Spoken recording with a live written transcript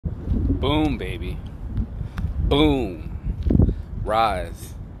Boom, baby. Boom.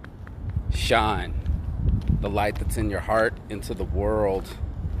 Rise. Shine. The light that's in your heart into the world.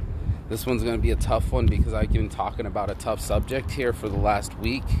 This one's going to be a tough one because I've been talking about a tough subject here for the last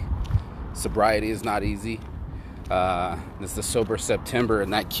week. Sobriety is not easy. This is the Sober September,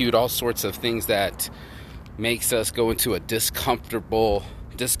 and that cued all sorts of things that makes us go into a discomforting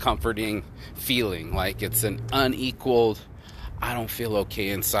feeling. Like it's an unequaled, I don't feel okay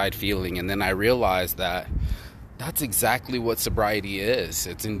inside feeling. And then I realized that that's exactly what sobriety is.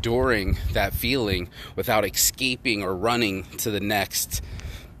 It's enduring that feeling without escaping or running to the next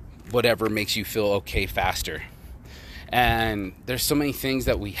whatever makes you feel okay faster. And there's so many things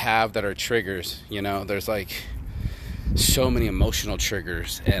that we have that are triggers. You know, there's like so many emotional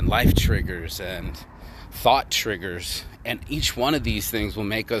triggers and life triggers and thought triggers. And each one of these things will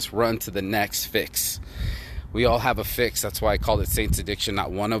make us run to the next fix. We all have a fix. That's why I called it Saints Addiction.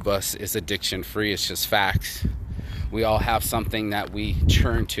 Not one of us is addiction free. It's just facts. We all have something that we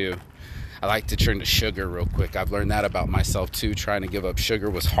turn to. I like to turn to sugar real quick. I've learned that about myself too. Trying to give up sugar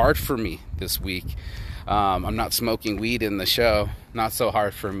was hard for me this week. I'm not smoking weed in the show. Not so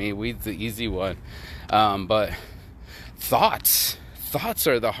hard for me. Weed's the easy one. But thoughts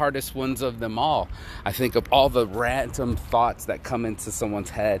are the hardest ones of them all. I think of all the random thoughts that come into someone's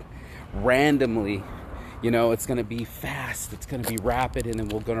head randomly. You know, it's going to be fast, it's going to be rapid, and then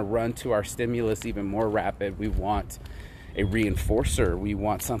we're going to run to our stimulus even more rapid. We want a reinforcer. We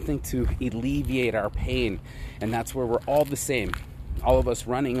want something to alleviate our pain. And that's where we're all the same. All of us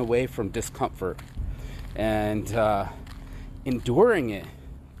running away from discomfort and enduring it.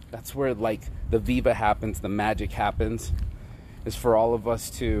 That's where like the Viva happens, the magic happens, is for all of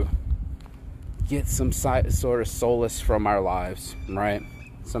us to get some sort of solace from our lives, right?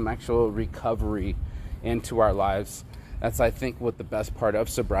 Some actual recovery into our lives. That's, I think, what the best part of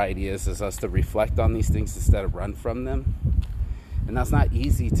sobriety is us to reflect on these things instead of run from them. And that's not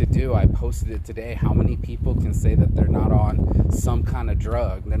easy to do. I posted it today. How many people can say that they're not on some kind of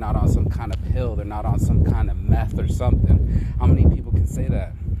drug, they're not on some kind of pill, they're not on some kind of meth or something? How many people can say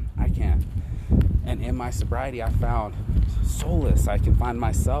that? I can't. And in my sobriety, I found solace. I can find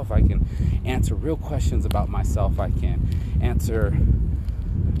myself. I can answer real questions about myself. I can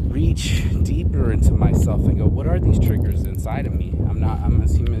reach deeper into myself and go, what are these triggers inside of me? I'm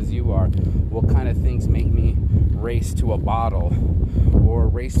as human as you are. What kind of things make me race to a bottle or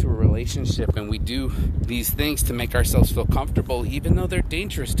race to a relationship? And we do these things to make ourselves feel comfortable, even though they're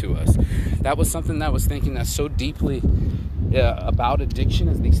dangerous to us. That was something that I was thinking that's so deeply about addiction,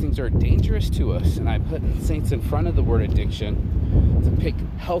 is these things are dangerous to us. And I put Saints in front of the word addiction to pick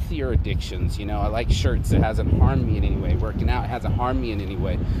healthier addictions. You know, I like shirts. It hasn't harmed me in any way. Working out hasn't harmed me in any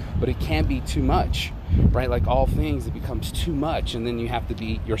way. But it can be too much, right? Like all things, it becomes too much, and then you have to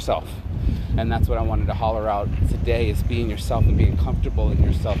be yourself. And that's what I wanted to holler out today, is being yourself and being comfortable in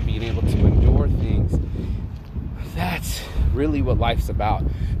yourself, being able to endure things. That's really what life's about.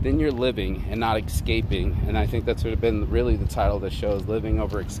 Then you're living and not escaping. And I think that's what have been really the title of the show, is living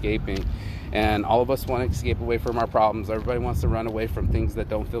over escaping. And all of us want to escape away from our problems. Everybody wants to run away from things that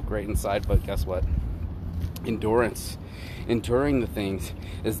don't feel great inside. But guess what? Endurance. Enduring the things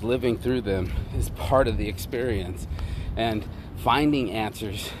is living through them, is part of the experience. And finding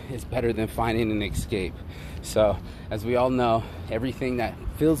answers is better than finding an escape. So, as we all know, everything that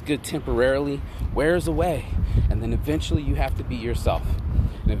feels good temporarily wears away. And then eventually you have to be yourself.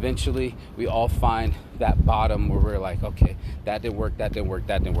 And eventually we all find that bottom where we're like, okay, that didn't work. That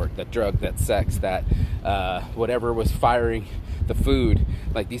drug, that sex, that whatever was firing the food.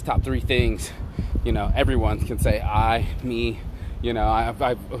 Like these top three things, you know, everyone can say I, me, you know, I've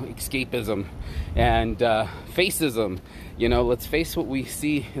escapism and faceism. You know, let's face what we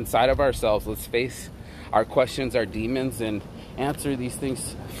see inside of ourselves. Let's face our questions, our demons, and answer these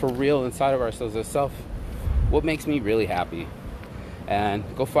things for real inside of ourselves as self. What makes me really happy? And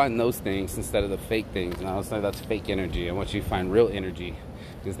go find those things instead of the fake things. And I was saying that's fake energy. I want you to find real energy,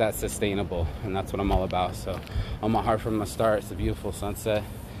 because that's sustainable, and that's what I'm all about. So on my heart from the start, it's a beautiful sunset.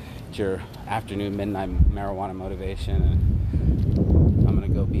 It's your afternoon, midnight marijuana motivation, and I'm gonna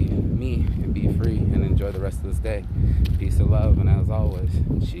go be me and be free and enjoy the rest of this day. Peace and love, and as always,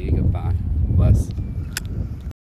 Chi Gapai. Bless.